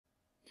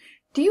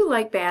Do you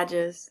like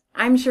badges?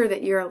 I'm sure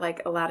that you're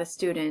like a lot of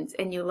students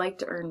and you like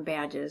to earn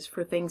badges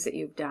for things that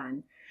you've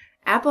done.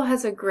 Apple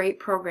has a great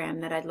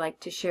program that I'd like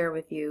to share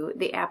with you,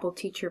 the Apple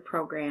Teacher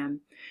Program,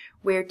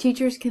 where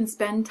teachers can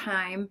spend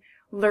time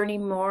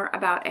learning more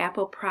about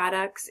Apple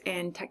products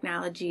and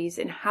technologies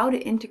and how to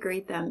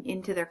integrate them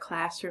into their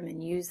classroom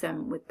and use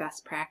them with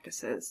best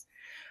practices.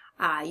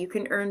 You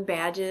can earn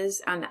badges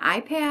on the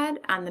iPad,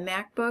 on the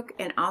MacBook,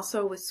 and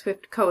also with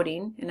Swift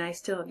Coding, and I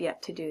still have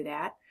yet to do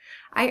that.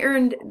 I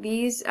earned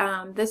these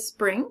this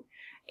spring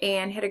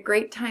and had a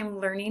great time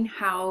learning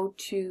how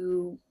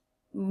to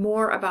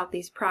more about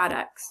these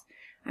products.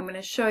 I'm going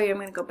to show you, I'm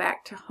going to go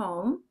back to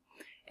home,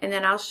 and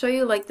then I'll show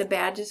you like the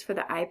badges for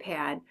the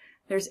iPad.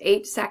 There's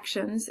 8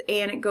 sections,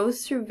 and it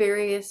goes through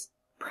various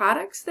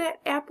products that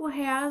Apple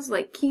has,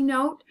 like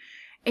Keynote,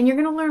 and you're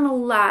going to learn a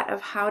lot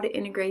of how to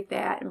integrate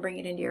that and bring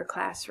it into your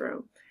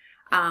classroom.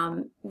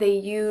 They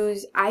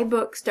use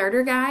iBook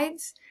starter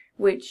guides,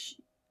 which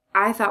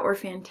I thought were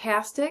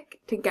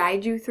fantastic to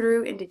guide you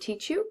through and to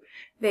teach you.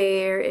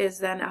 There is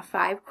then a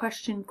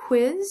 5-question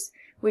quiz,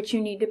 which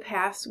you need to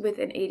pass with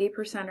an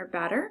 80% or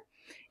better.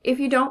 If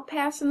you don't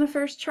pass in the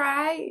first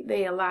try,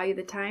 they allow you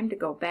the time to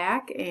go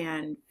back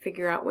and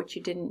figure out what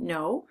you didn't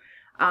know.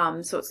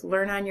 So it's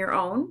learn on your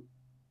own.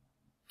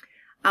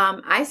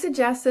 I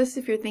suggest this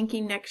if you're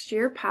thinking next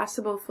year,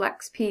 possible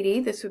Flex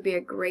PD. This would be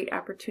a great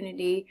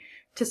opportunity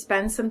to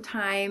spend some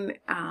time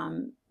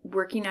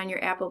working on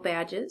your Apple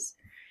badges.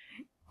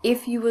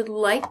 If you would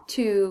like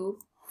to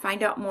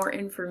find out more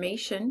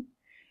information,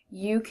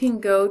 you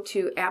can go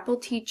to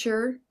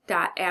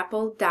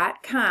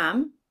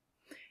appleteacher.apple.com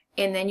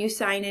and then you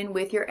sign in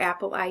with your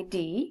Apple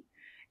ID,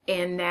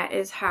 and that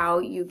is how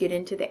you get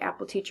into the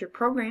Apple Teacher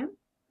Program.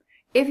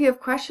 If you have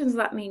questions,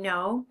 let me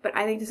know, but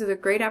I think this is a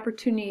great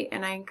opportunity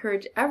and I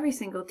encourage every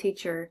single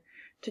teacher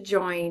to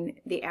join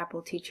the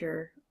Apple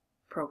Teacher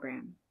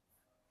Program.